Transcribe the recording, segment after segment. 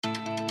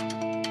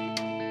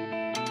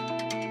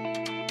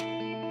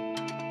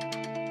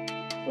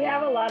We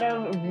have a lot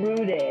of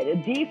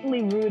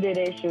deeply rooted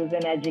issues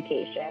in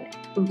education.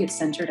 Who gets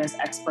centered as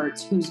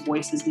experts, whose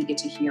voices we get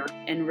to hear.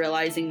 And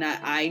realizing that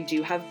I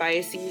do have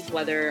biases,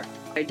 whether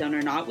I don't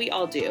or not, we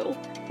all do.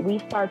 We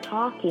start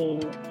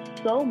talking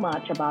so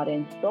much about it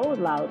and so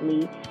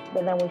loudly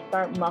that then we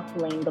start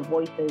muffling the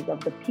voices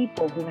of the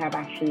people who have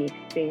actually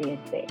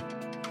experienced it.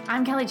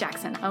 I'm Kelly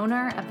Jackson,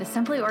 owner of the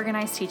Simply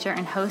Organized Teacher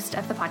and host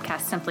of the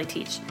podcast Simply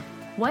Teach.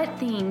 What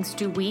things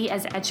do we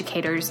as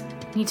educators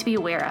need to be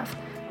aware of?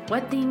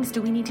 What things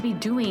do we need to be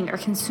doing or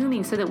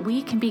consuming so that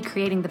we can be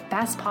creating the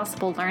best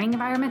possible learning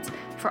environments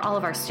for all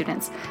of our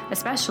students,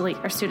 especially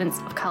our students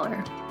of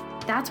color?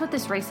 That's what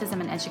this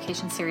Racism in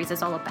Education series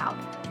is all about.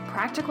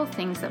 Practical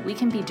things that we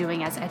can be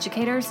doing as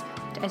educators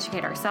to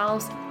educate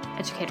ourselves,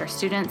 educate our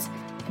students,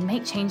 and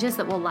make changes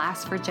that will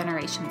last for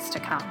generations to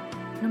come.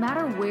 No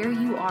matter where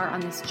you are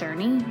on this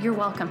journey, you're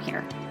welcome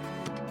here.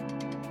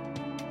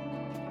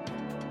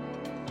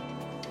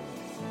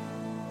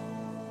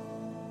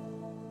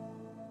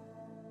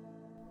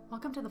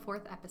 Welcome to the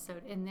fourth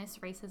episode in this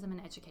Racism in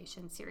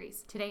Education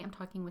series. Today I'm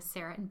talking with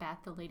Sarah and Beth,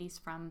 the ladies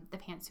from the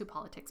Pantsuit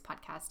Politics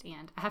podcast,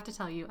 and I have to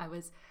tell you, I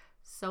was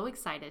so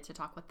excited to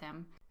talk with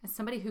them. As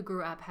somebody who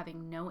grew up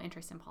having no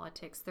interest in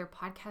politics, their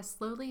podcast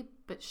slowly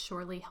but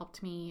surely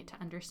helped me to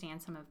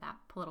understand some of that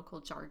political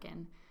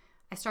jargon.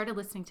 I started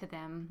listening to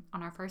them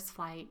on our first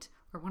flight,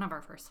 or one of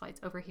our first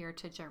flights over here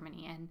to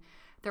Germany, and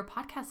their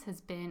podcast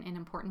has been an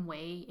important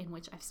way in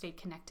which I've stayed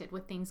connected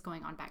with things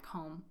going on back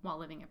home while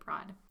living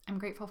abroad. I'm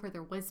grateful for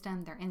their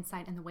wisdom, their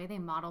insight, and the way they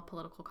model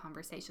political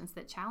conversations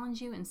that challenge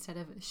you instead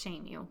of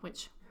shame you,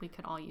 which we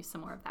could all use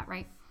some more of that,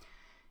 right?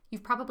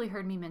 You've probably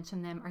heard me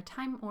mention them a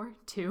time or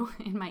two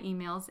in my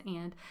emails,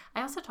 and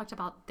I also talked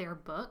about their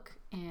book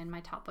in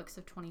my Top Books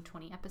of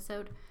 2020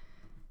 episode.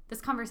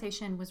 This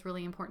conversation was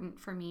really important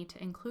for me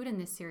to include in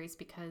this series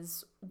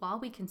because while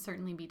we can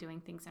certainly be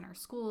doing things in our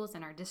schools,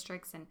 in our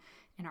districts, and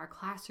in our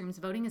classrooms,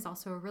 voting is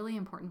also a really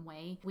important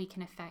way we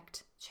can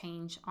affect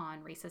change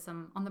on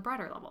racism on the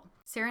broader level.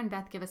 Sarah and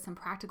Beth give us some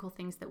practical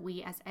things that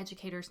we as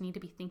educators need to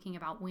be thinking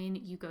about when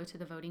you go to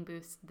the voting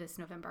booths this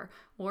November,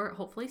 or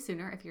hopefully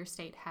sooner if your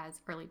state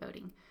has early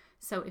voting.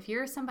 So if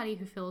you're somebody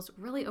who feels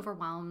really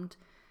overwhelmed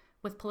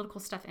with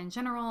political stuff in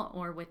general,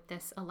 or with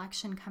this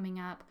election coming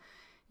up,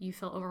 you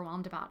feel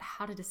overwhelmed about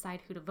how to decide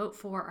who to vote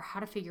for or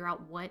how to figure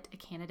out what a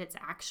candidate's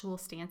actual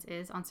stance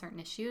is on certain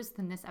issues,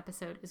 then this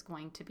episode is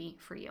going to be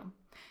for you.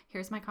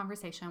 Here's my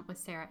conversation with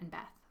Sarah and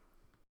Beth.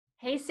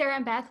 Hey, Sarah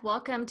and Beth,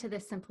 welcome to the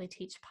Simply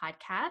Teach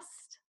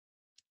podcast.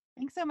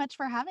 Thanks so much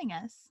for having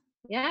us.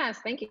 Yes,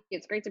 thank you.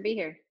 It's great to be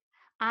here.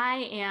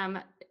 I am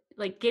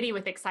giddy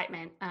with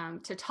excitement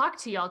to talk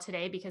to y'all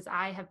today because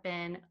I have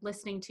been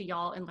listening to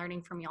y'all and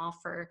learning from y'all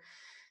for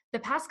the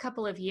past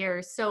couple of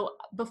years. So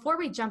before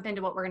we jump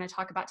into what we're going to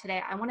talk about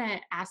today, I want to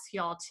ask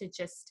y'all to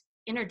just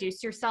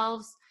introduce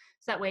yourselves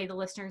so that way the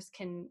listeners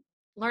can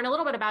learn a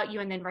little bit about you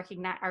and then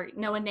recognize or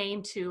know a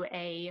name to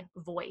a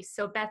voice.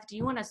 So Beth, do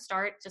you want to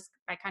start just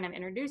by kind of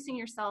introducing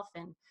yourself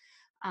and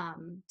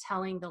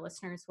telling the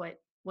listeners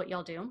what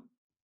y'all do?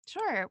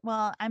 Sure.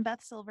 Well, I'm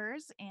Beth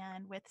Silvers,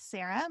 and with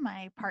Sarah,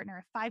 my partner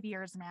of 5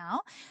 years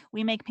now,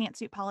 we make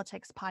Pantsuit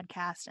Politics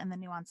podcast and the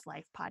Nuance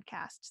Life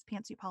podcast.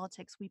 Pantsuit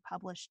Politics we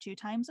publish 2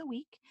 times a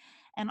week,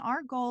 and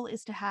our goal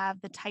is to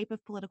have the type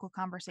of political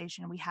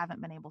conversation we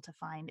haven't been able to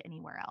find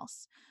anywhere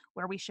else,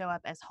 where we show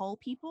up as whole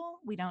people.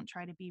 We don't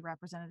try to be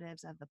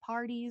representatives of the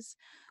parties.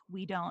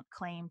 We don't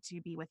claim to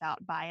be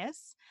without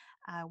bias.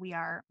 We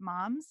are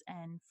moms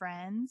and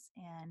friends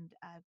and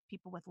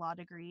people with law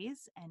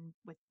degrees and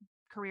with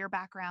career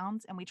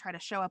backgrounds, and we try to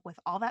show up with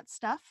all that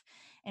stuff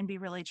and be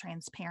really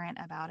transparent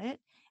about it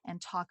and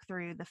talk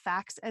through the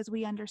facts as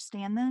we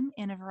understand them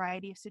in a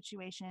variety of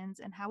situations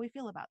and how we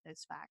feel about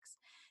those facts.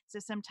 So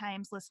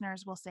sometimes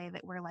listeners will say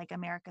that we're like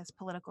America's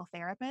political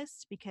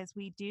therapists because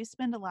we do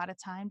spend a lot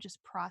of time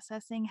just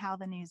processing how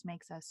the news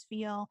makes us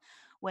feel,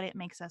 what it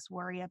makes us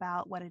worry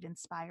about, what it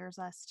inspires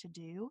us to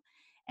do.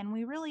 And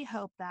we really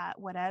hope that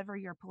whatever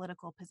your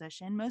political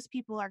position, most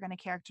people are going to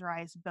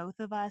characterize both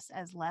of us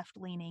as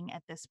left-leaning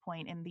at this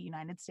point in the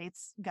United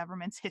States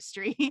government's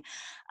history.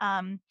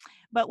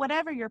 But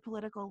whatever your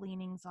political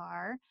leanings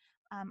are,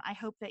 I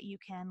hope that you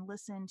can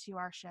listen to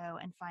our show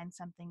and find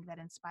something that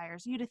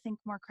inspires you to think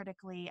more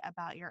critically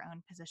about your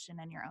own position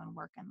and your own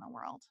work in the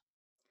world.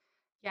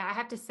 Yeah, I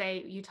have to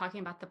say, you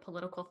talking about the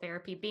political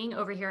therapy, being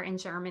over here in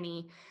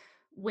Germany,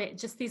 with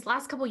just these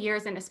last couple of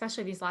years and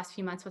especially these last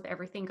few months with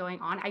everything going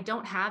on, I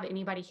don't have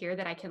anybody here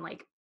that I can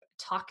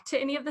talk to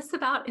any of this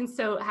about. And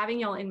so having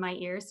y'all in my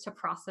ears to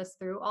process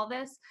through all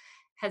this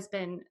has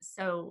been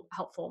so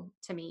helpful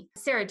to me.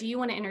 Sarah, do you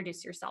want to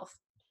introduce yourself?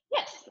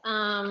 Yes,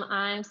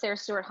 I'm Sarah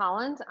Stewart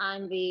Holland.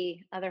 I'm the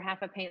other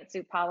half of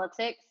Pantsuit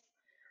Politics.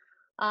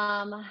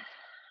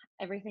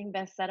 Everything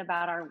Beth said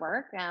about our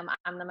work.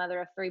 I'm the mother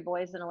of 3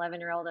 boys, an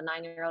 11-year-old, a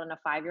 9-year-old, and a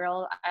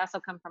 5-year-old. I also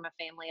come from a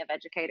family of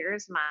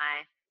educators.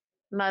 My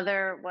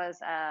mother was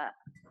a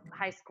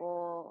high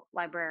school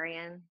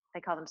librarian.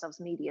 They call themselves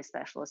media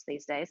specialists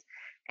these days.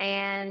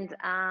 And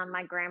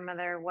my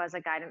grandmother was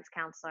a guidance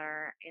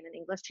counselor and an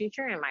English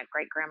teacher, and my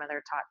great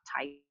grandmother taught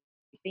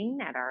typing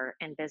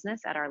and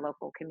business at our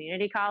local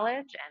community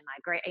college.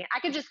 And I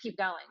could just keep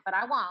going, but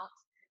I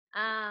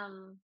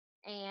won't.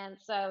 And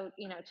so,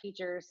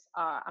 teachers,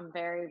 I'm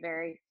very,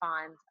 very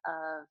fond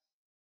of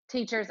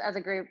teachers as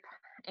a group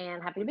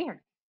and happy to be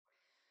here.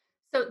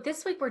 So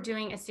this week we're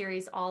doing a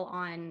series all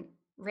on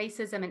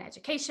racism in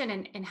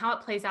education and how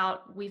it plays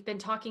out. We've been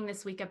talking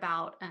this week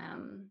about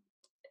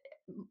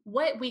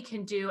what we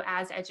can do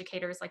as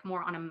educators, like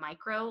more on a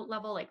micro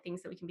level, like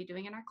things that we can be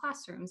doing in our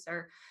classrooms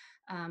or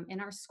in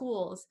our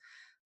schools.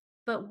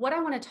 But what I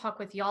want to talk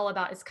with y'all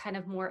about is kind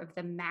of more of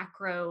the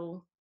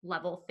macro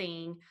level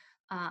thing,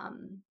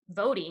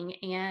 voting,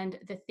 and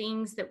the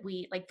things that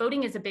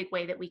voting is a big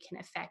way that we can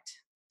affect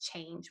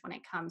change when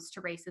it comes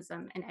to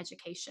racism and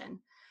education.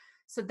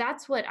 So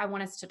that's what I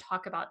want us to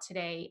talk about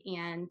today.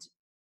 And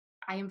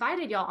I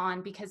invited y'all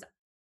on because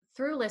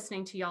through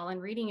listening to y'all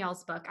and reading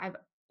y'all's book, I've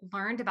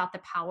learned about the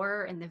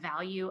power and the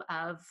value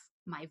of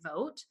my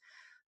vote.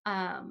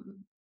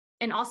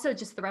 And also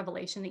just the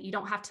revelation that you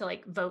don't have to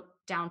vote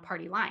down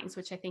party lines,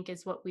 which I think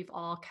is what we've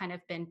all kind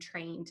of been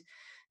trained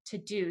to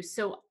do.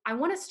 So I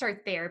want to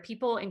start there.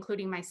 People,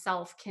 including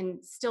myself, can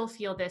still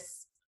feel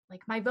this,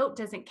 my vote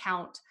doesn't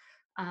count.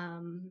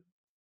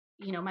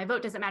 My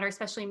vote doesn't matter,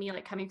 especially me,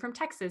 coming from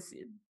Texas,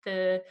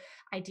 the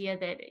idea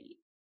that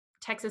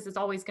Texas is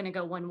always going to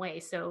go one way.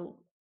 So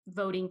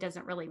voting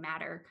doesn't really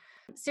matter.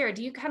 Sarah,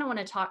 do you kind of want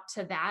to talk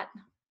to that?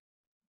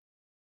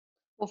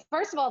 Well,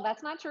 first of all,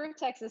 that's not true of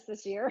Texas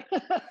this year.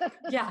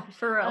 Yeah,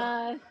 for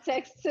real.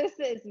 Texas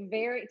is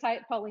very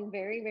tight, polling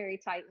very, very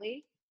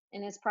tightly,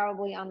 and is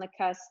probably on the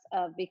cusp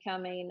of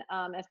becoming,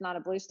 if not a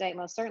blue state,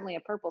 most certainly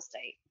a purple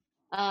state.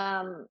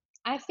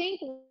 I think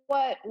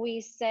what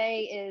we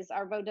say is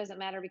our vote doesn't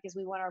matter because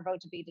we want our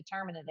vote to be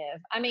determinative.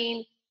 I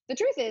mean, the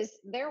truth is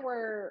there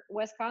were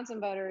Wisconsin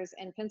voters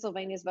and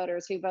Pennsylvania's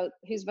voters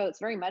whose votes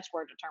very much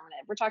were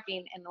determinative. We're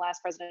talking in the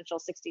last presidential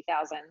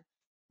 60,000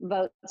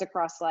 votes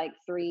across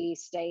 3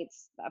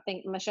 states. I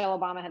think Michelle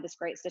Obama had this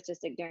great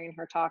statistic during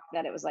her talk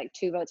that it was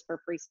 2 votes per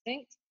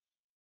precinct.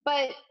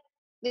 But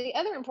the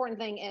other important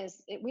thing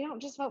is we don't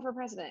just vote for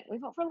president. We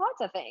vote for lots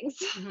of things.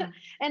 Mm-hmm.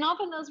 And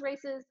often those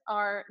races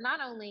are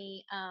not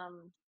only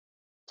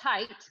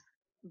tight,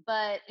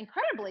 but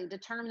incredibly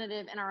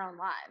determinative in our own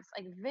lives,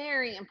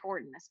 very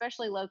important,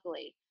 especially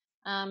locally.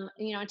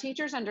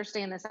 Teachers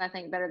understand this, I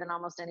think, better than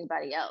almost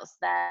anybody else,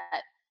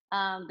 that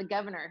the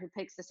governor who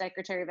picks the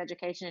secretary of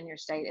education in your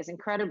state is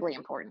incredibly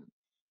important.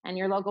 And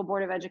your local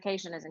board of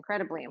education is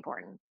incredibly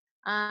important.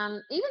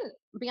 Even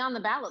beyond the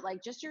ballot,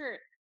 just your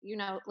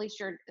at least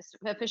your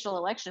official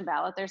election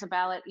ballot, there's a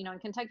ballot, in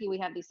Kentucky, we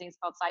have these things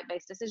called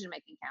site-based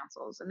decision-making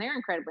councils, and they're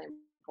incredibly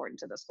important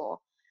to the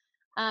school.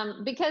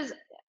 Because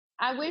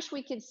I wish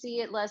we could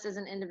see it less as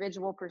an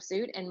individual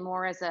pursuit and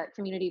more as a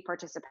community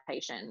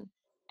participation.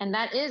 And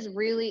that is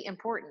really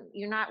important.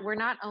 We're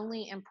not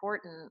only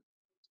important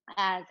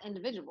as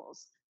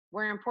individuals,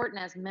 we're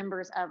important as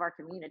members of our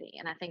community.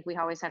 And I think we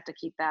always have to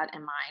keep that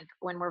in mind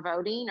when we're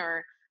voting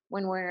or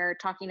when we're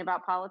talking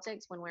about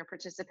politics, when we're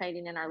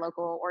participating in our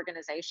local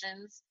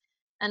organizations.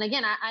 And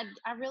again,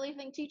 I really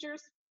think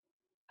teachers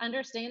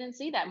understand and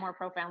see that more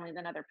profoundly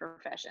than other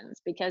professions,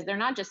 because they're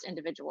not just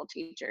individual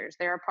teachers.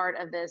 They're a part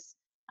of this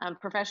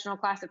professional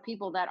class of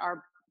people that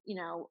are,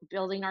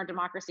 building our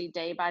democracy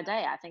day by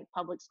day. I think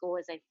public school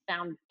is a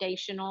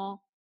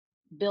foundational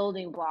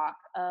building block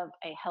of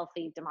a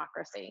healthy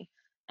democracy.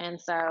 And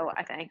so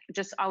I think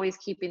just always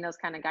keeping those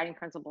kind of guiding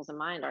principles in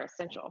mind are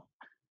essential.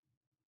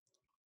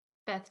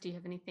 Beth, do you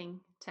have anything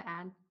to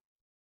add?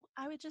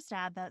 I would just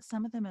add that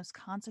some of the most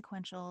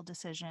consequential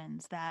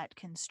decisions that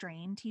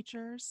constrain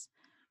teachers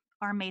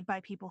are made by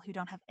people who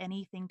don't have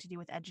anything to do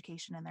with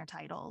education in their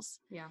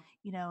titles. Yeah.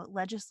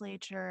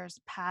 Legislatures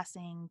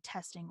passing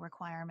testing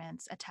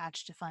requirements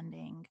attached to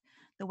funding,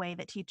 the way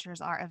that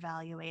teachers are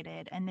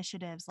evaluated,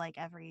 initiatives like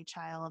Every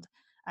Child,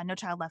 No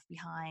Child Left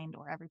Behind,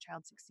 or Every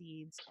Child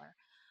Succeeds, or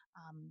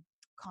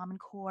Common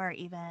Core,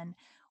 even.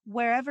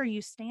 Wherever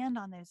you stand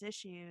on those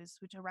issues,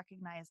 which will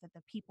recognize that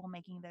the people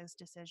making those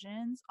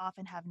decisions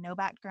often have no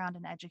background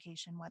in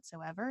education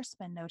whatsoever,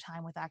 spend no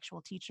time with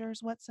actual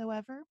teachers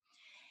whatsoever.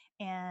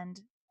 And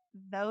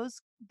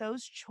those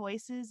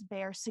choices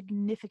bear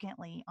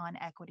significantly on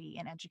equity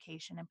in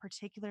education, and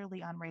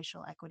particularly on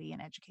racial equity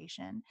in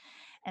education.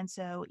 And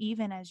so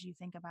even as you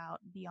think about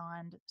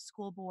beyond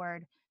school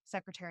board,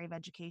 Secretary of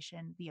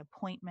Education, the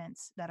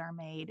appointments that are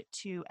made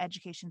to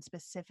education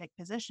specific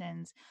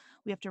positions,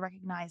 we have to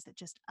recognize that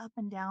just up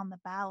and down the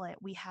ballot,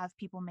 we have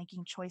people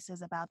making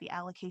choices about the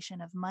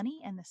allocation of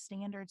money and the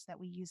standards that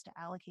we use to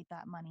allocate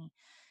that money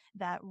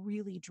that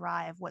really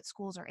drive what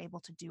schools are able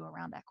to do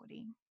around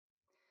equity.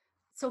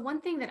 So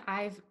one thing that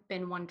I've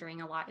been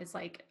wondering a lot is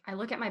I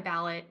look at my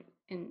ballot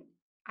and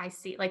I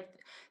see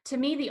to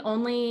me, the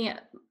only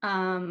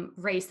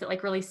race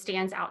that really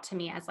stands out to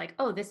me as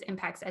oh, this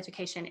impacts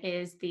education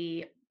is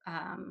the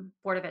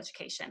Board of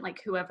Education,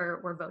 like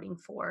whoever we're voting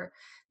for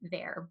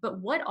there. But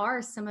what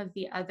are some of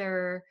the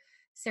other,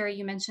 Sarah,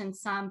 you mentioned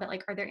some, but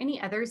like, are there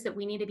any others that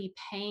we need to be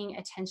paying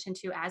attention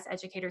to as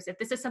educators? If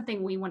this is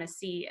something we want to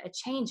see a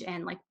change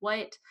in, like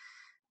what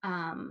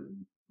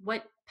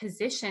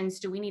positions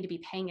do we need to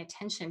be paying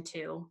attention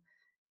to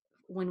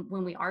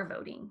when we are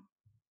voting?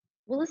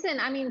 Well, listen,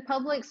 I mean,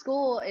 public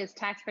school is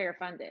taxpayer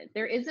funded.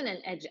 There isn't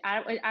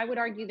I would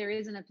argue there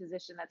isn't a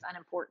position that's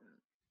unimportant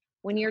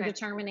when you're Okay.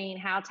 determining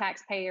how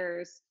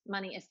taxpayers'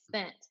 money is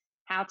spent,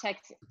 how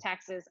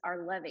taxes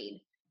are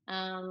levied.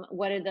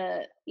 What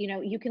are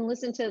you can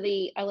listen to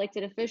the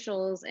elected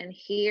officials and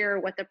hear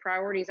what the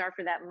priorities are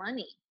for that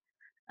money.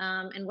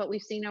 And what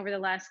we've seen over the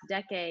last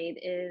decade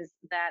is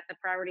that the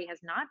priority has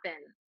not been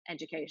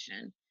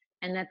education,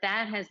 and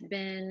that has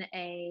been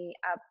a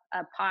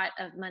pot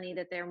of money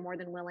that they're more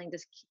than willing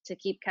to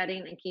keep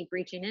cutting and keep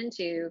reaching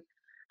into,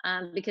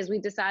 because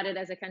we've decided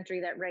as a country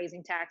that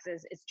raising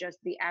taxes is just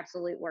the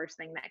absolute worst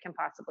thing that can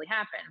possibly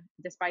happen,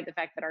 despite the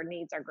fact that our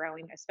needs are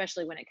growing,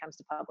 especially when it comes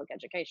to public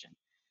education.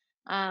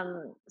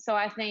 So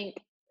I think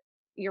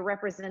your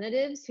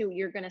representatives who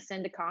you're going to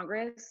send to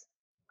Congress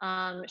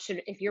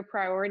should, if your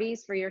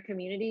priorities for your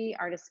community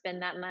are to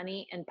spend that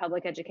money in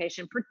public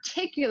education,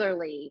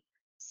 particularly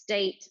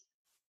state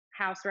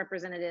House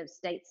representatives,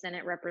 state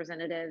Senate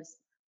representatives,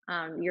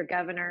 your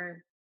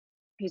governor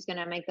who's going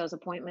to make those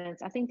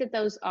appointments. I think that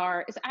those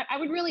are, I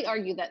would really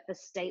argue that the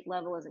state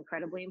level is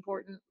incredibly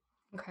important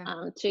Okay.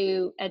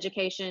 to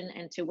education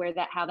and to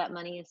how that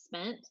money is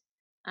spent.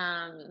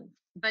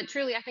 But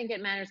truly, I think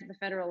it matters at the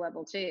federal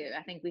level too.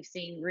 I think we've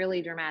seen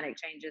really dramatic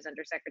changes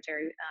under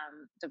Secretary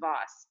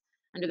DeVos,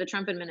 under the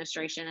Trump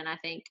administration. And I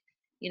think,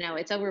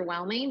 it's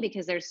overwhelming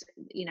because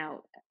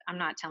I'm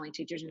not telling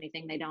teachers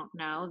anything they don't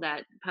know,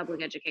 that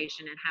public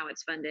education and how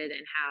it's funded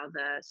and how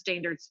the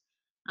standards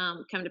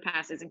come to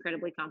pass is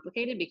incredibly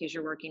complicated because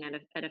you're working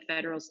at a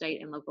federal,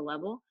 state, and local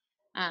level.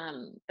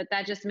 But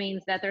that just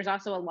means that there's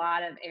also a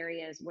lot of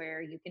areas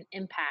where you can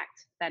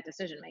impact that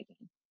decision making.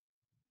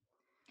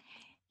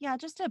 Yeah,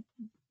 just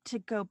to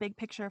go big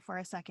picture for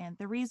a second,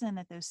 the reason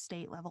that those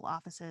state level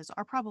offices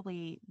are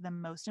probably the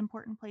most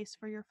important place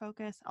for your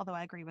focus, although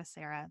I agree with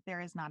Sarah,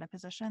 there is not a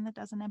position that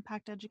doesn't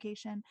impact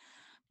education,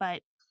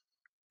 but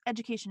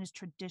education is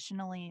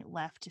traditionally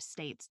left to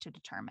states to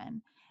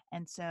determine.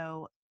 And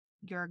so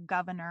your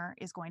governor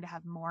is going to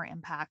have more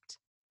impact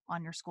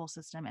on your school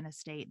system in a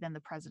state than the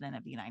president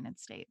of the United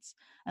States,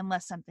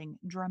 unless something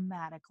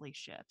dramatically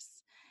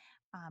shifts.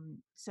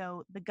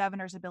 So the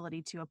governor's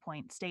ability to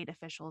appoint state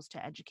officials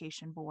to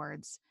education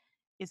boards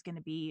is going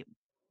to be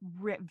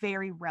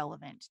very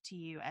relevant to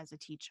you as a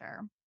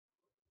teacher.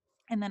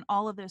 And then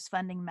all of those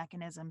funding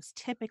mechanisms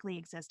typically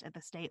exist at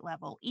the state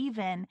level,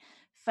 even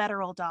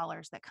federal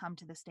dollars that come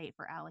to the state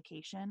for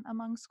allocation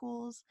among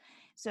schools.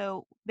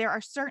 So there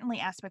are certainly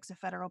aspects of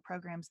federal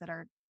programs that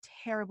are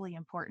terribly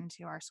important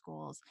to our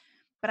schools.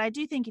 But I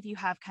do think if you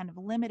have kind of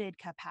limited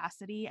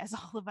capacity, as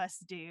all of us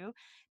do,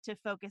 to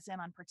focus in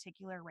on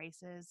particular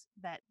races,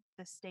 that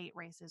the state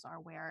races are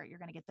where you're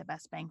going to get the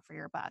best bang for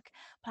your buck.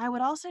 But I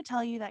would also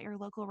tell you that your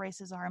local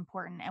races are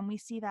important. And we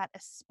see that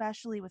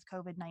especially with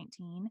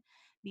COVID-19.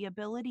 The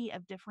ability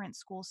of different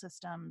school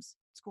systems,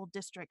 school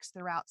districts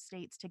throughout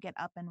states to get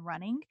up and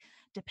running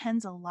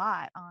depends a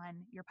lot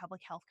on your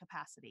public health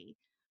capacity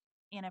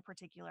in a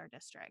particular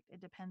district.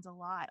 It depends a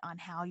lot on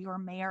how your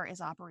mayor is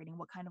operating,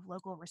 what kind of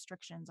local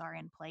restrictions are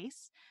in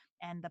place,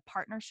 and the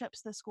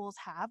partnerships the schools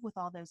have with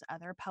all those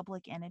other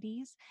public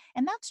entities.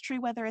 And that's true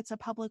whether it's a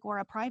public or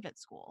a private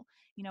school.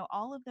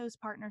 All of those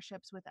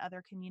partnerships with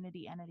other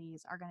community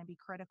entities are going to be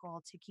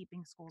critical to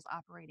keeping schools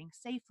operating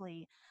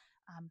safely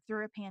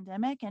through a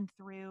pandemic and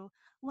through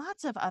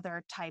lots of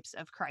other types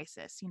of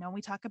crisis.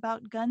 We talk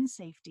about gun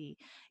safety.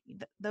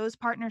 Those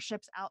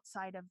partnerships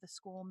outside of the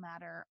school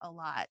matter a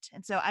lot.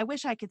 And so I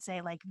wish I could say,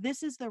 like,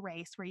 this is the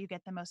race where you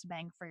get the most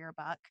bang for your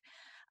buck.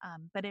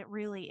 But it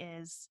really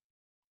is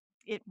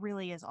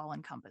all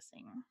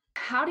encompassing.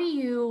 How do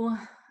you,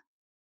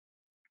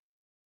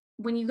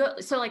 when you go,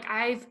 so like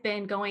I've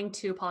been going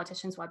to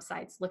politicians'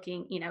 websites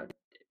looking,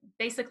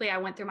 basically I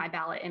went through my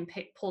ballot and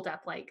pulled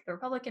up like the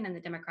Republican and the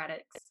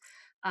Democratic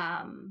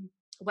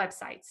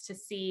websites to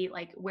see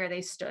like where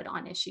they stood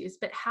on issues.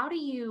 But how do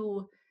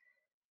you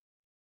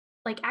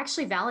like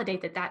actually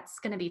validate that that's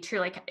going to be true?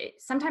 Like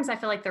sometimes I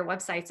feel like their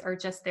websites are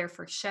just there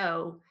for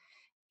show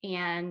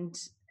and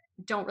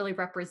don't really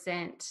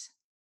represent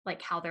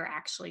like how they're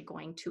actually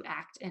going to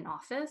act in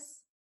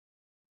office.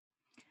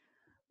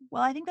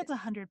 Well, I think that's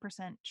 100%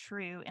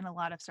 true in a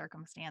lot of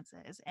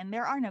circumstances. And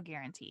there are no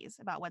guarantees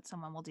about what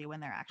someone will do when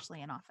they're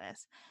actually in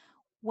office.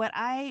 What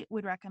I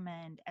would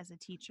recommend as a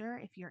teacher,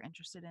 if you're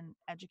interested in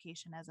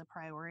education as a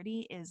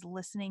priority, is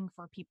listening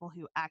for people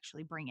who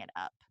actually bring it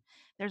up.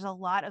 There's a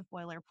lot of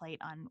boilerplate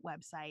on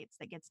websites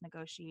that gets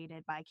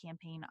negotiated by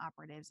campaign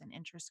operatives and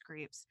interest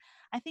groups.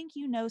 I think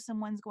you know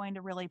someone's going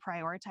to really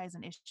prioritize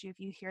an issue if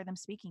you hear them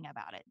speaking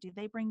about it. Do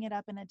they bring it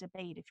up in a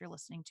debate if you're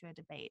listening to a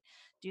debate?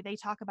 Do they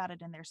talk about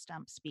it in their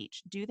stump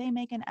speech? Do they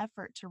make an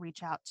effort to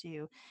reach out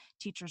to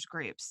teachers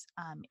groups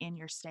in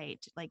your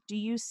state? Like, do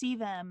you see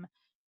them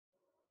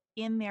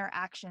in their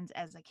actions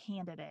as a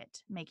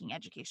candidate making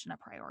education a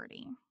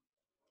priority?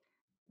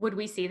 Would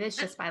we see this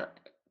just by,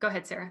 go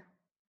ahead, Sarah.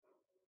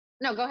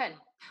 No, go ahead.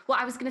 Well,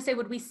 I was going to say,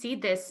 would we see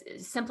this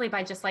simply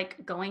by just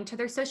like going to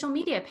their social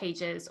media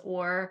pages,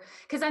 or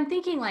because I'm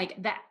thinking like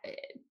that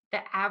the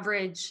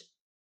average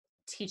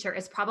teacher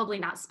is probably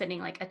not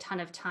spending like a ton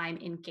of time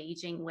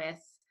engaging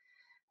with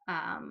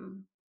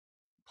um,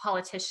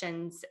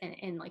 politicians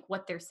and like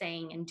what they're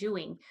saying and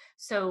doing.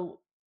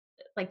 So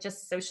like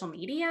just social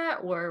media,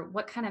 or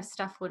what kind of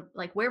stuff would,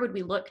 like, where would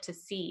we look to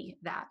see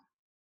that?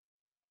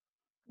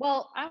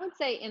 Well, I would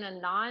say in a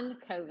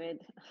non-COVID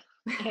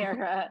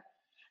era,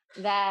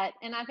 that,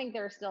 and I think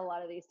there are still a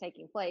lot of these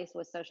taking place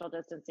with social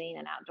distancing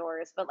and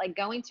outdoors, but like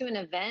going to an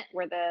event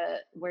where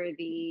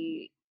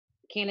the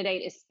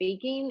candidate is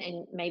speaking,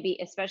 and maybe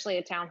especially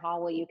a town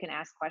hall where you can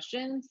ask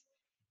questions,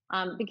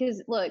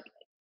 because look,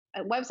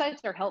 websites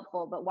are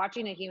helpful, but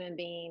watching a human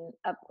being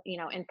up,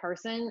 in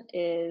person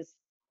is,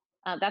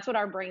 that's what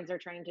our brains are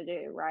trained to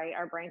do, right?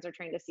 Our brains are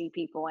trained to see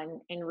people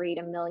and read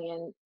a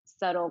million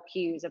subtle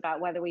cues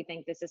about whether we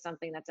think this is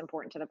something that's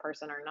important to the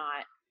person or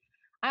not.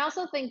 I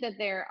also think that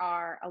there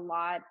are a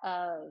lot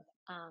of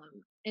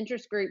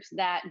interest groups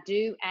that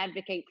do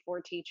advocate for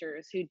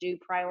teachers, who do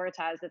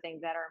prioritize the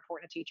things that are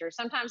important to teachers.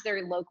 Sometimes there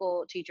are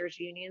local teachers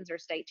unions or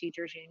state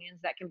teachers unions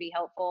that can be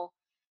helpful.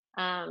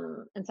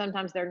 And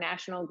sometimes there are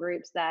national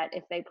groups that,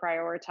 if they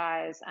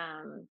prioritize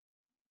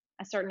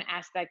a certain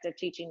aspect of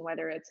teaching,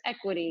 whether it's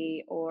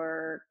equity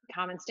or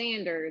common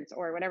standards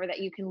or whatever, that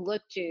you can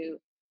look to,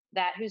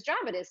 that whose job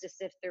it is to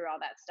sift through all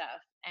that stuff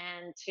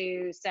and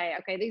to say,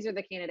 okay, these are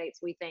the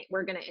candidates we think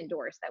we're going to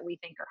endorse that we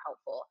think are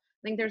helpful.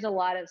 I think there's a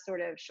lot of sort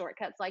of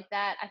shortcuts like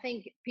that. I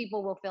think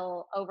people will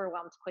feel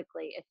overwhelmed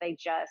quickly if they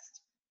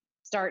just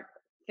start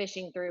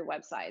fishing through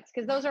websites,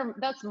 because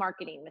that's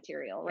marketing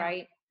material, Yeah.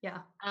 right? Yeah.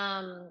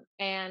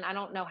 And I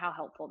don't know how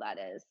helpful that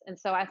is. And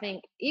so I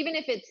think even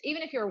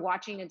if you're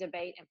watching a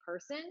debate in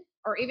person,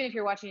 or even if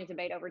you're watching a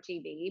debate over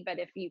TV, but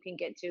if you can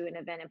get to an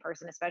event in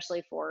person,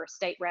 especially for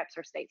state reps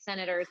or state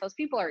senators, those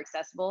people are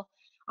accessible.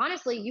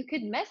 Honestly, you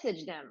could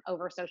message them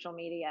over social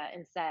media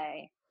and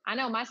say, I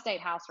know my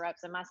state house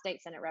reps and my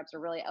state senate reps are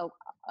really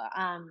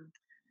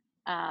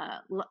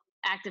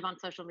active on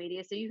social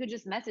media. So you could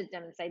just message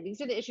them and say,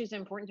 these are the issues that are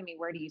important to me.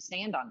 Where do you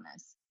stand on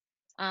this?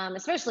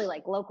 Especially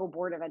like local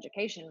board of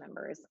education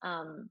members.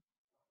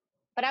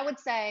 But I would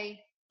say,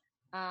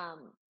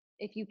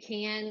 if you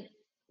can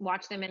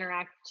watch them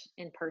interact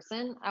in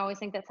person, I always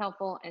think that's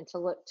helpful, and to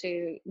look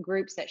to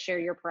groups that share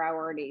your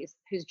priorities,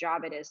 whose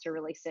job it is to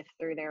really sift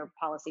through their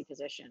policy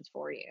positions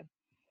for you.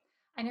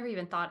 I never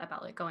even thought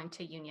about like going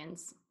to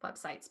unions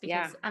websites, because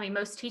Yeah. I mean,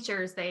 most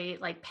teachers, they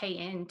like pay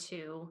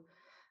into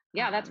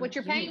Yeah, that's what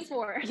you're paying unions.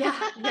 for.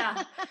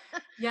 Yeah.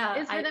 Yeah.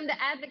 It's for them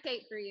to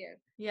advocate for you.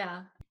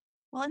 Yeah.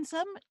 Well,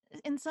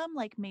 in some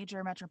like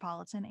major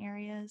metropolitan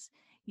areas,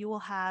 you will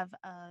have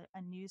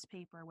a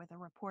newspaper with a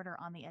reporter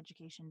on the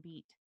education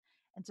beat.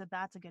 And so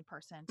that's a good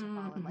person to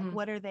follow. Like, Mm-hmm.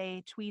 what are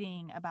they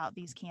tweeting about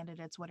these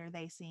candidates? What are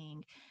they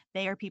seeing?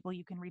 They are people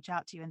you can reach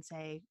out to and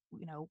say,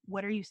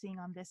 what are you seeing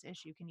on this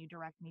issue? Can you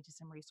direct me to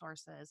some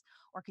resources?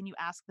 Or can you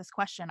ask this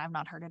question? I've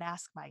not heard it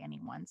asked by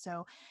anyone.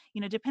 So,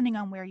 depending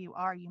on where you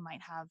are, you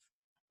might have,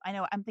 I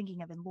know I'm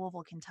thinking of in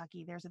Louisville,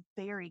 Kentucky, there's a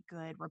very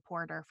good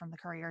reporter from the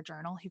Courier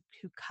Journal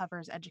who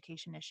covers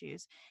education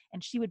issues.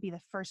 And she would be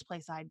the first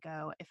place I'd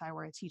go if I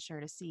were a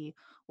teacher to see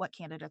what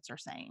candidates are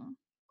saying.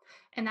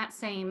 And that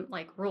same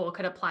like rule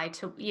could apply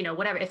to,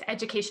 whatever, if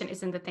education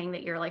isn't the thing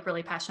that you're like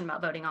really passionate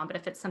about voting on, but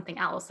if it's something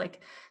else,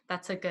 like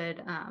that's a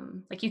good,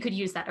 like you could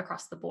use that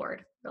across the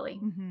board, really.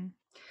 Mm-hmm.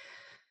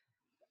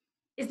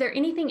 Is there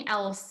anything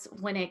else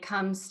when it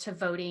comes to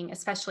voting,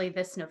 especially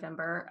this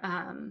November,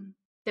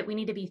 that we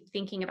need to be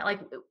thinking about?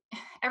 Like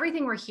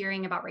everything we're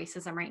hearing about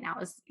racism right now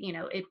is,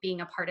 it being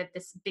a part of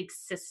this big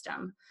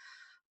system.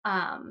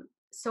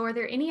 So are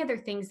there any other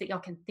things that y'all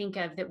can think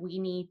of that we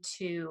need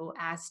to,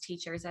 as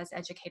teachers, as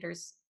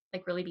educators,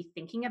 like really be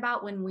thinking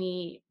about when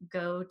we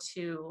go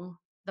to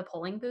the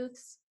polling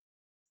booths?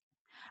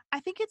 I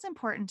think it's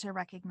important to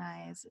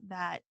recognize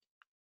that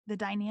the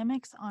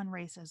dynamics on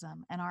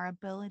racism and our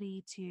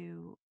ability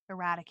to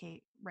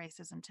eradicate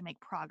racism, to make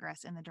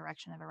progress in the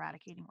direction of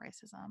eradicating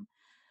racism,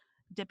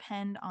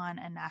 depend on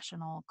a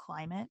national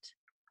climate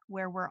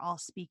where we're all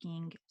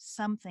speaking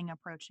something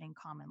approaching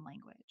common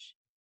language.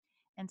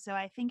 And so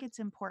I think it's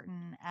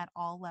important at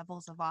all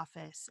levels of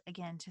office,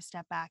 again, to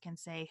step back and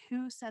say,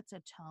 who sets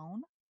a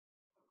tone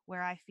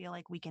where I feel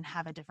like we can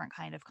have a different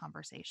kind of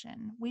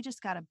conversation? We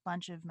just got a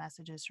bunch of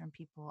messages from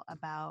people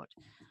about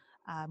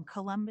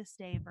Columbus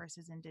Day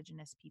versus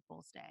Indigenous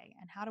Peoples Day,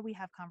 and how do we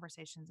have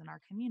conversations in our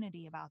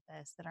community about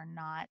this that are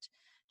not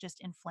just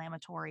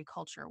inflammatory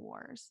culture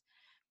wars?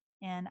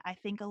 And I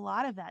think a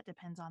lot of that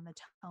depends on the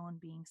tone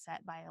being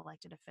set by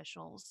elected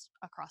officials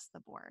across the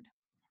board.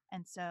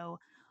 And so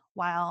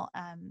while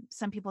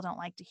some people don't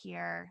like to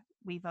hear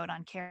we vote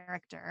on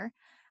character,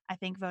 I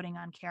think voting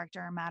on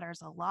character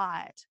matters a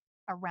lot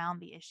around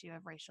the issue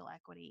of racial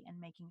equity and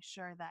making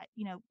sure that,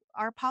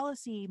 our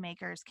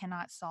policymakers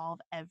cannot solve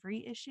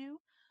every issue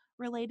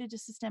related to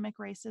systemic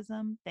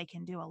racism. They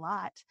can do a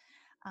lot.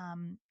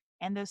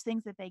 And those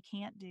things that they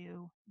can't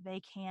do, they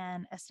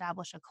can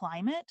establish a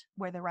climate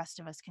where the rest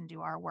of us can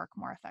do our work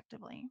more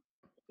effectively.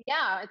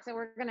 Yeah, so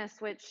we're going to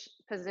switch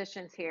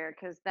positions here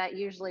because that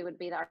usually would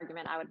be the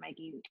argument I would make.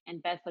 You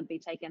and Beth would be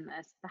taking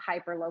the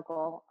hyper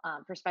local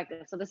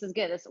perspective. So this is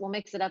good. We'll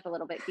mix it up a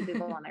little bit, keep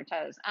people on their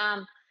toes.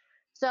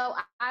 So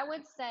I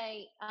would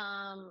say,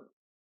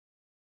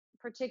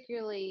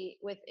 particularly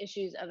with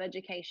issues of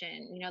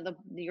education,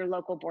 your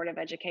local board of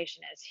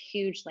education is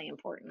hugely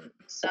important.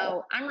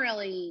 So I'm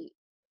really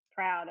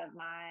proud of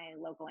my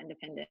local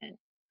independent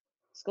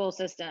school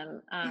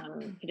system,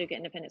 Paducah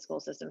Independent School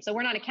System. So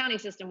we're not a county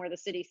system, we're the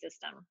city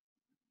system.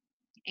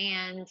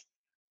 And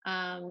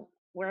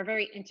we're a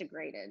very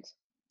integrated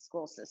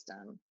school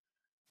system.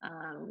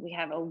 We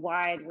have a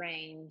wide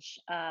range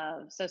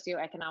of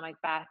socioeconomic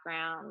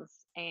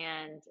backgrounds,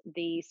 and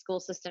the school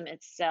system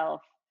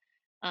itself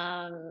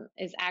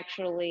is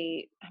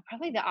actually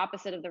probably the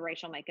opposite of the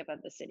racial makeup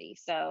of the city.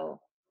 So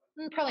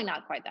probably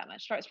not quite that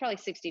much. It's probably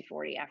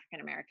 60-40 African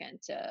American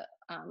to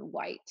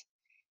white.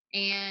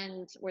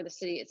 And where the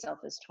city itself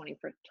is 25%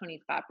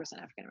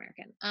 African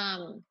American.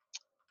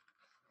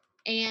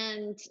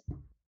 And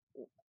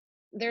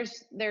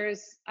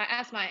I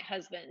asked my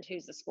husband,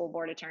 who's the school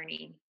board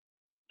attorney,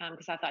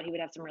 because I thought he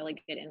would have some really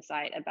good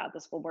insight about the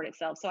school board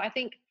itself. So I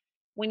think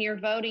when you're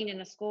voting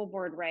in a school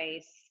board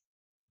race,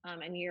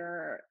 and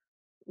your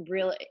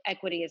real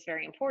equity is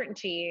very important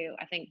to you,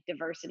 I think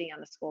diversity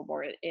on the school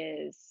board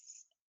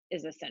is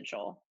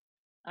essential.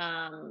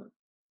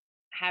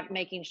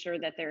 Making sure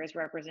that there is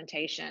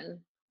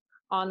representation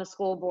on the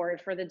school board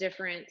for the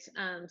different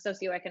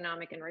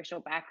socioeconomic and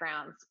racial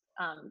backgrounds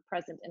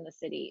present in the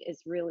city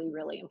is really,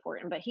 really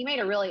important. But he made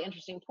a really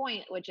interesting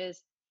point, which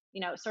is,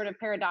 sort of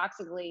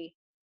paradoxically,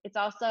 it's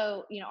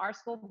also, our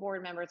school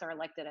board members are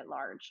elected at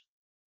large.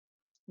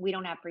 We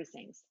don't have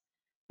precincts,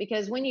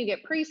 because when you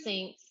get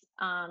precincts,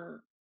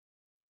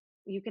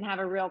 you can have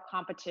a real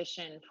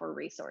competition for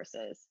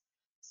resources.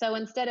 So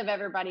instead of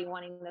everybody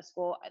wanting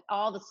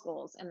all the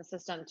schools in the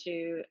system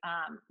to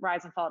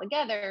rise and fall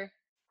together,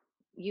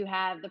 you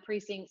have the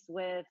precincts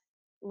with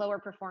lower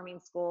performing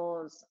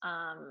schools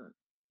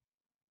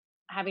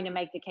having to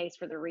make the case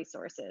for the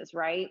resources,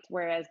 right?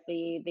 Whereas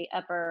the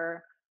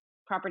upper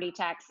property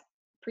tax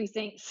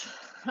precincts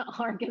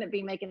are going to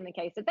be making the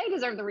case that they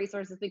deserve the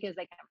resources because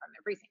they come from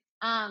their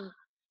precincts.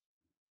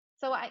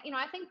 So I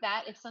think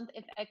that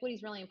if equity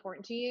is really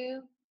important to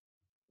you,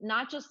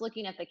 not just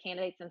looking at the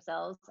candidates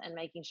themselves and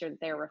making sure that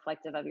they're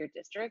reflective of your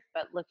district,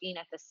 but looking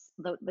at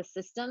the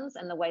systems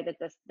and the way that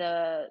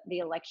the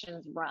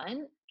elections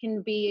run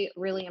can be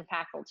really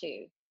impactful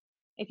too.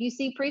 If you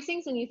see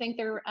precincts and you think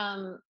they're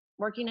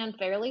working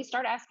unfairly,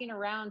 start asking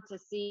around to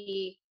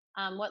see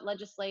what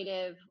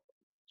legislative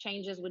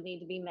changes would need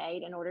to be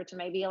made in order to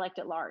maybe elect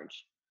at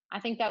large. I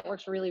think that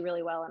works really,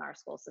 really well in our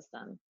school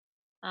system.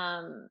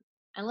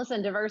 And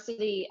listen,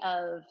 diversity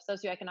of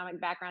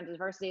socioeconomic background,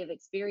 diversity of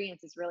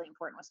experience is really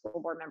important with school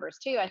board members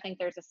too. I think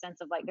there's a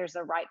sense of there's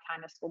the right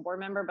kind of school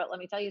board member, but let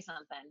me tell you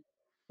something.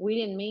 We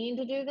didn't mean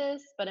to do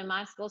this, but in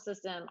my school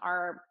system,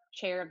 our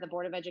chair of the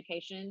Board of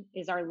Education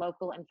is our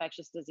local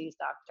infectious disease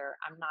doctor.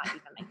 I'm not even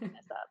making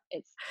this up.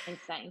 It's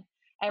insane.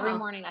 Every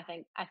morning I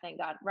thank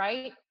God,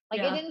 right? It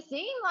didn't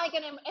seem like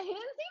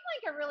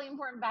a really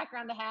important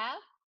background to have.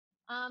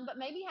 But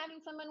maybe having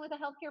someone with a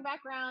healthcare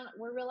background,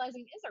 we're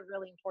realizing is a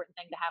really important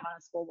thing to have on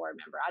a school board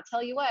member. I'll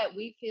tell you what,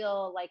 we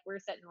feel like we're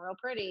sitting real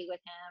pretty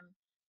with him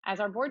as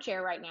our board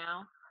chair right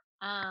now.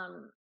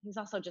 He's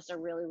also just a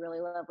really, really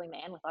lovely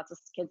man with lots of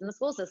kids in the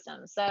school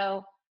system.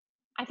 So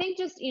I think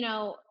just,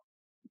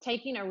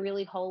 taking a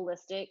really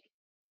holistic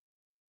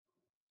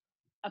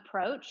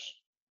approach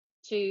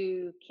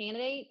to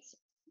candidates,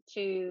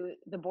 to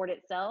the board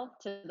itself,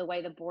 to the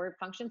way the board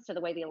functions, to the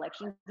way the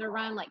elections are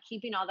run,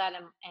 keeping all that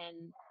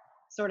in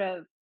sort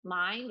of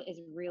mind is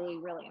really,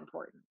 really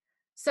important.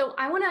 So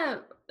I want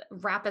to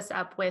wrap us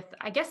up with,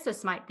 I guess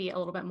this might be a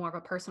little bit more of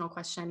a personal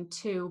question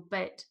too,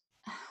 but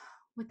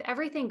with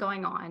everything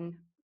going on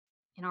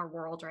in our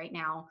world right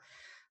now,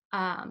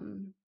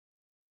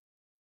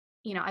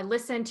 I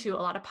listen to a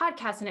lot of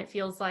podcasts, and it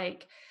feels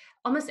like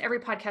almost every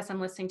podcast I'm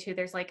listening to,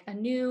 there's a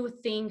new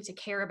thing to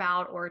care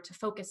about or to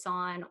focus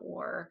on,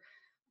 or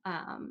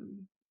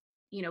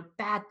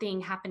bad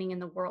thing happening in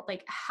the world.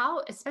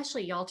 How,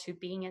 especially y'all two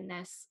being in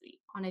this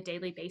on a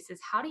daily basis,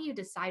 how do you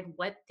decide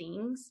what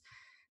things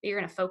that you're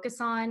going to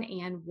focus on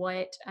and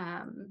what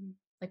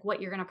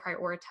you're going to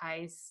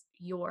prioritize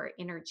your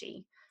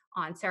energy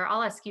on. Sarah,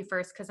 I'll ask you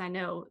first because I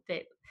know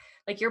that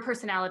like your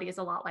personality is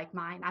a lot like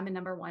mine. I'm a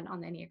number 1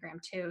 on the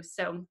Enneagram too.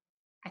 So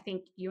I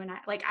think you and I,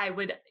 like I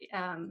would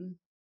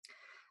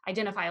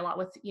identify a lot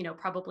with,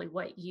 probably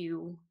what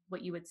you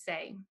would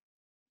say.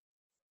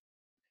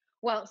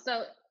 Well,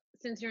 so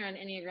since you're an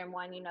Enneagram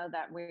 1, you know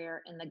that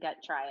we're in the gut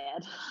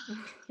triad.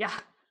 Yeah.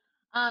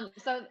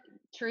 So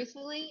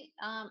truthfully,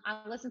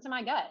 I listen to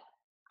my gut.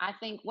 I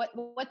think what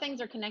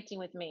things are connecting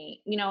with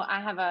me.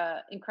 I have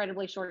a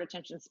incredibly short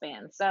attention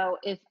span. So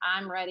if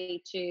I'm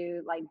ready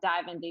to like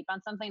dive in deep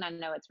on something, I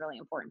know it's really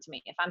important to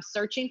me. If I'm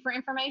searching for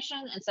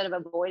information instead of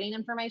avoiding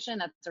information,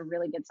 that's a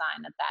really good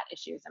sign that that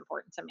issue is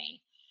important to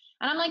me.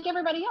 And I'm like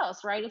everybody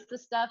else, right? It's the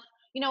stuff,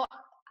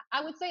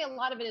 I would say a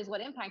lot of it is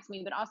what impacts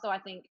me, but also I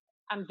think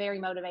I'm very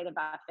motivated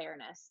by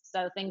fairness.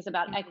 So things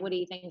about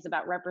equity, things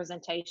about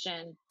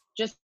representation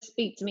just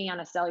speak to me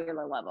on a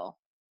cellular level.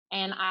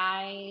 And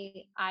I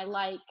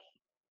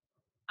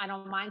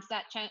don't mind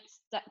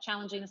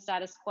challenging the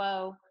status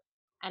quo.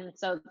 And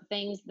so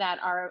things that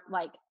are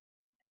like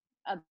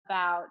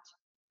about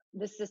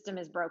the system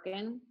is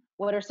broken,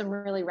 what are some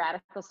really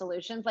radical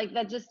solutions? Like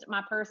that, just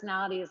my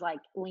personality is like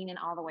leaning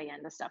all the way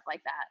into stuff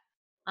like that.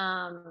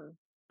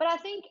 But I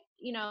think,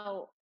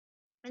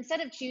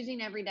 instead of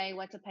choosing every day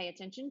what to pay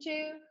attention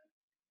to,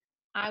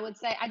 I would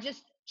say I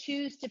just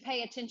choose to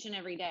pay attention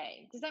every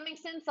day. Does that make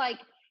sense? Like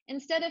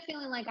instead of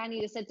feeling like I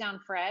need to sit down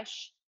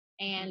fresh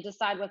and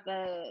decide what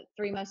the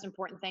 3 most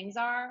important things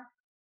are,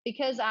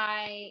 because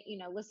I,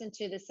 listen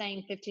to the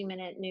same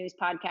 15-minute news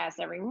podcast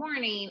every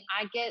morning,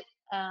 I get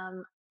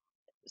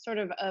sort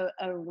of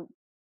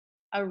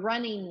a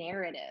running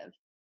narrative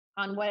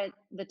on what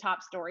the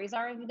top stories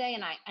are of the day,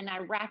 and I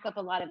rack up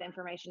a lot of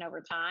information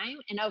over time,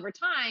 and over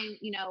time,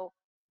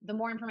 the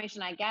more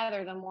information I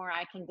gather, the more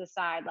I can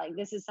decide like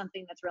this is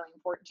something that's really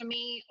important to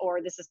me,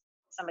 or this is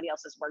somebody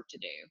else's work to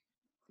do.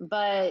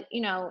 But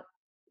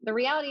the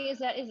reality is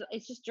that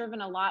it's just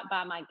driven a lot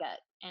by my gut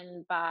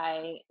and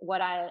by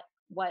what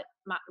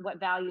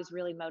values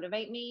really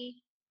motivate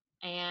me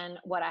and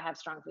what I have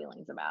strong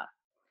feelings about.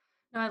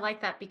 No, I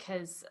like that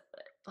because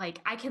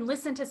like I can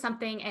listen to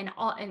something and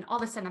all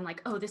of a sudden I'm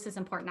like, oh, this is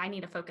important. I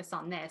need to focus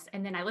on this.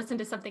 And then I listen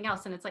to something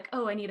else and it's like,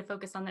 oh, I need to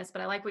focus on this.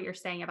 But I like what you're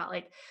saying about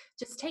like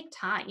just take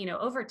time,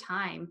 over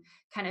time,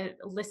 kind of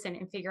listen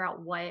and figure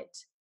out what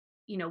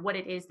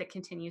it is that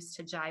continues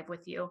to jive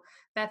with you.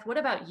 Beth, what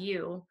about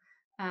you?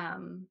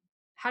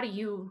 How do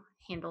you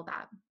handle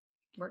that,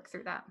 work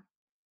through that?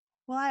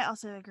 Well, I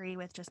also agree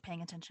with just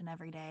paying attention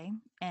every day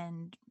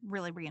and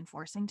really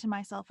reinforcing to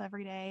myself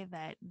every day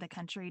that the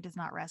country does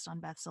not rest on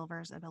Beth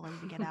Silver's ability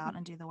to get out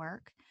and do the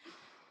work.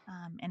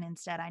 And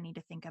instead, I need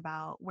to think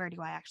about where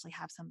do I actually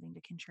have something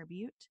to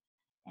contribute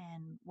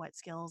and what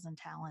skills and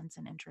talents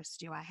and interests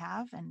do I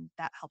have. And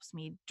that helps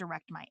me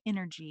direct my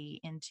energy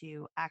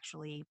into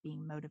actually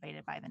being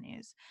motivated by the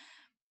news.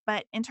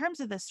 But in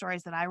terms of the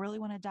stories that I really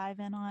want to dive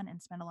in on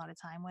and spend a lot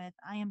of time with,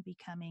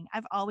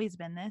 I've always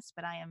been this,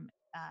 but I am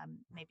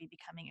maybe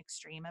becoming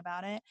extreme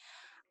about it.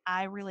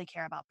 I really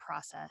care about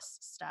process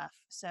stuff.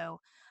 So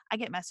I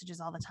get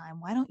messages all the time.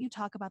 Why don't you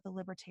talk about the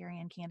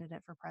libertarian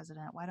candidate for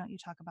president? Why don't you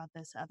talk about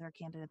this other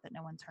candidate that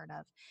no one's heard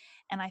of?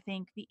 And I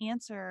think the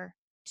answer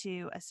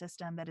to a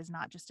system that is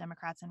not just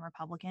Democrats and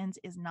Republicans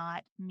is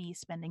not me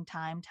spending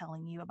time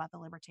telling you about the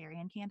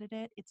libertarian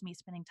candidate. It's me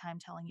spending time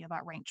telling you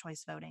about ranked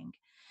choice voting.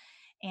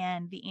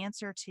 And the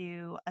answer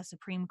to a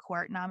Supreme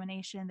Court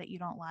nomination that you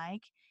don't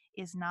like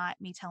is not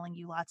me telling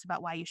you lots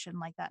about why you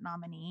shouldn't like that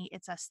nominee.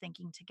 It's us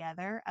thinking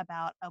together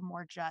about a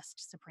more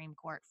just Supreme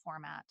Court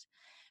format.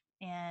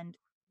 And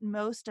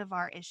most of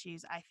our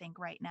issues, I think,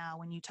 right now,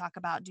 when you talk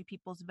about do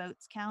people's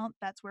votes count,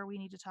 that's where we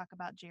need to talk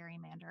about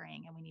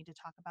gerrymandering, and we need to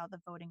talk about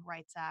the Voting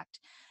Rights Act,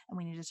 and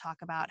we need to talk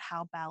about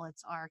how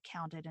ballots are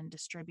counted and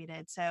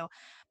distributed. So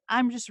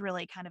I'm just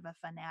really kind of a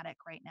fanatic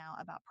right now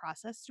about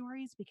process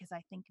stories because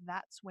I think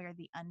that's where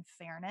the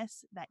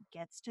unfairness that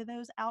gets to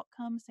those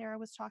outcomes Sarah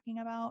was talking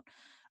about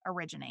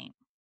originate.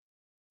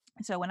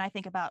 So when I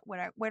think about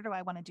where do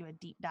I want to do a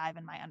deep dive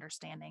in my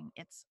understanding,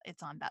 it's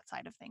on that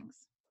side of things.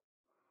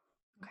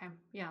 Okay.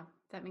 Yeah,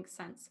 that makes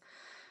sense.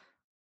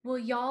 Will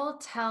y'all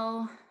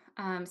tell,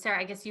 Sarah,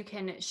 I guess you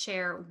can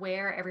share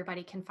where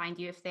everybody can find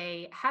you if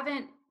they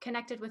haven't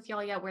connected with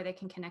y'all yet, where they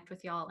can connect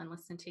with y'all and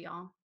listen to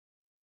y'all.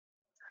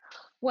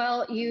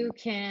 Well, you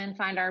can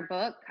find our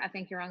book, I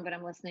Think You're Wrong, But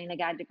I'm Listening, A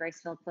Guide to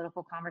Grace-Filled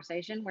Political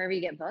Conversation, wherever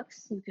you get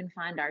books. You can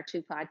find our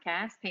 2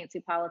 podcasts,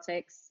 Pantsuit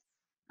Politics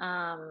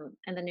and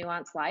The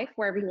Nuanced Life,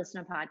 wherever you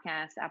listen to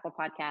podcasts, Apple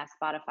Podcasts,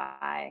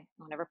 Spotify,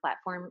 whatever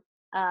platform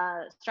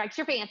strikes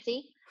your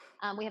fancy.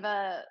 We have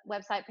a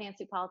website,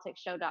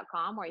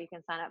 pantsuitpoliticsshow.com, where you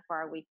can sign up for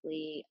our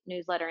weekly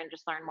newsletter and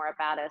just learn more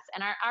about us.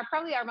 And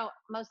probably our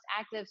most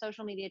active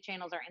social media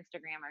channels are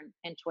Instagram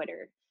and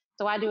Twitter.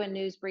 So I do a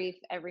news brief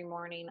every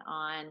morning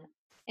on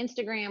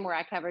Instagram where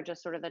I cover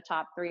just sort of the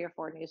top 3 or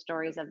 4 news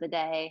stories of the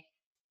day.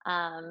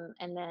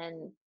 And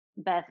then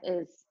Beth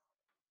is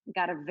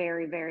got a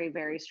very, very,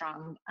 very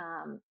strong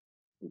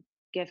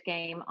gift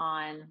game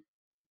on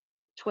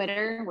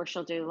Twitter where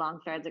she'll do long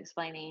threads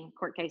explaining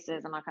court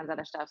cases and all kinds of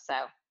other stuff. So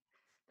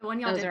The one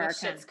y'all Those did are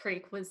with our Schitt's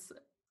Creek was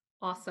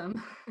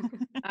awesome.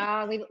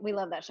 We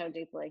love that show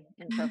deeply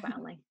and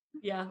profoundly.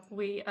 Yeah,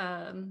 we're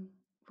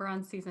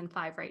on season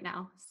 5 right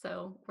now,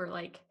 so we're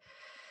like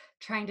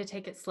trying to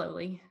take it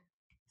slowly.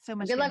 So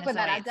much Good luck goodness with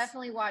that. I awaits.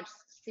 definitely watched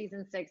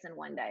season 6 in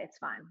one day. It's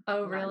fine.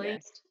 Oh, I'm not really?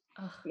 embarrassed.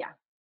 Ugh. Yeah.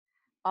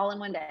 All in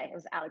one day. It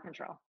was out of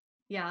control.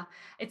 Yeah,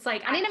 it's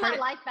like I needed my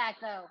life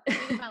back though. I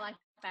needed my life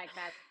back.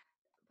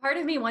 Part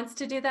of me wants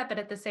to do that, but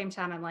at the same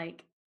time, I'm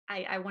like,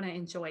 I want to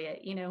enjoy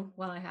it,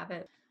 while I have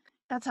it.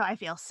 That's how I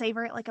feel.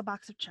 Savor it like a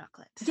box of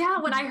chocolates.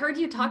 Yeah, when I heard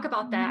you talk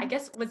about that, I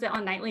guess, was it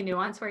on Nightly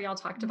Nuance where y'all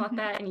talked about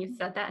that and you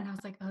said that, and I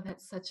was like, oh,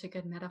 that's such a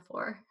good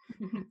metaphor.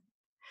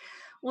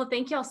 Well,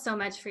 thank y'all so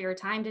much for your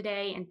time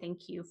today, and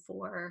thank you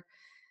for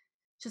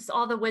just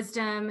all the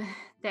wisdom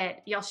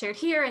that y'all shared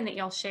here and that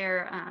y'all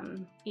share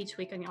each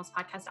week on y'all's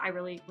podcast. I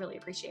really, really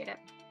appreciate it.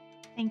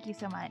 Thank you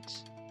so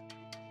much.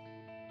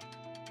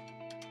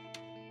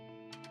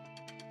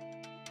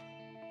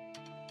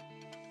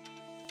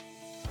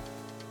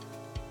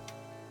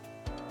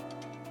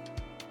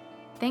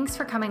 Thanks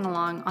for coming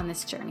along on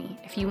this journey.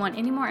 If you want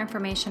any more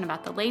information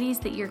about the ladies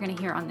that you're going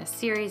to hear on this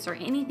series or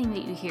anything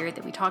that you hear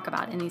that we talk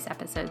about in these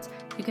episodes,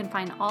 you can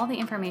find all the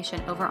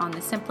information over on the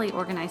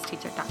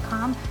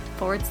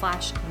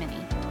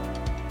simplyorganizedteacher.com/mini.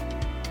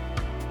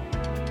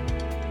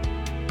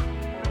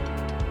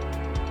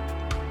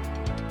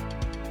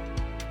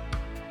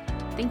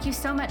 Thank you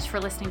so much for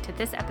listening to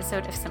this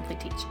episode of Simply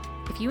Teach.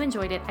 If you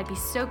enjoyed it, I'd be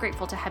so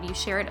grateful to have you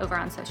share it over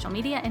on social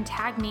media and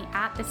tag me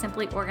at The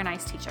Simply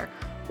Organized Teacher.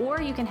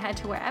 Or you can head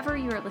to wherever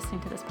you are listening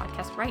to this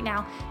podcast right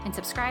now and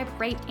subscribe,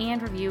 rate,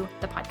 and review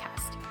the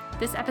podcast.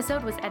 This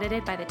episode was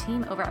edited by the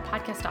team over at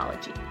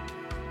Podcastology.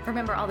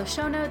 Remember, all the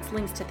show notes,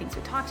 links to things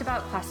we talked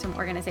about, classroom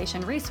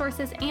organization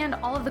resources, and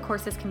all of the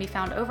courses can be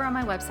found over on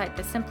my website,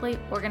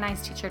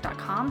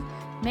 thesimplyorganizedteacher.com.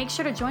 Make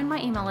sure to join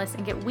my email list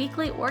and get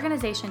weekly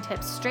organization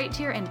tips straight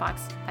to your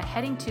inbox by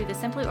heading to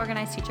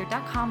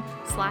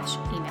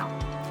thesimplyorganizedteacher.com/email.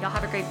 Y'all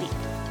have a great week.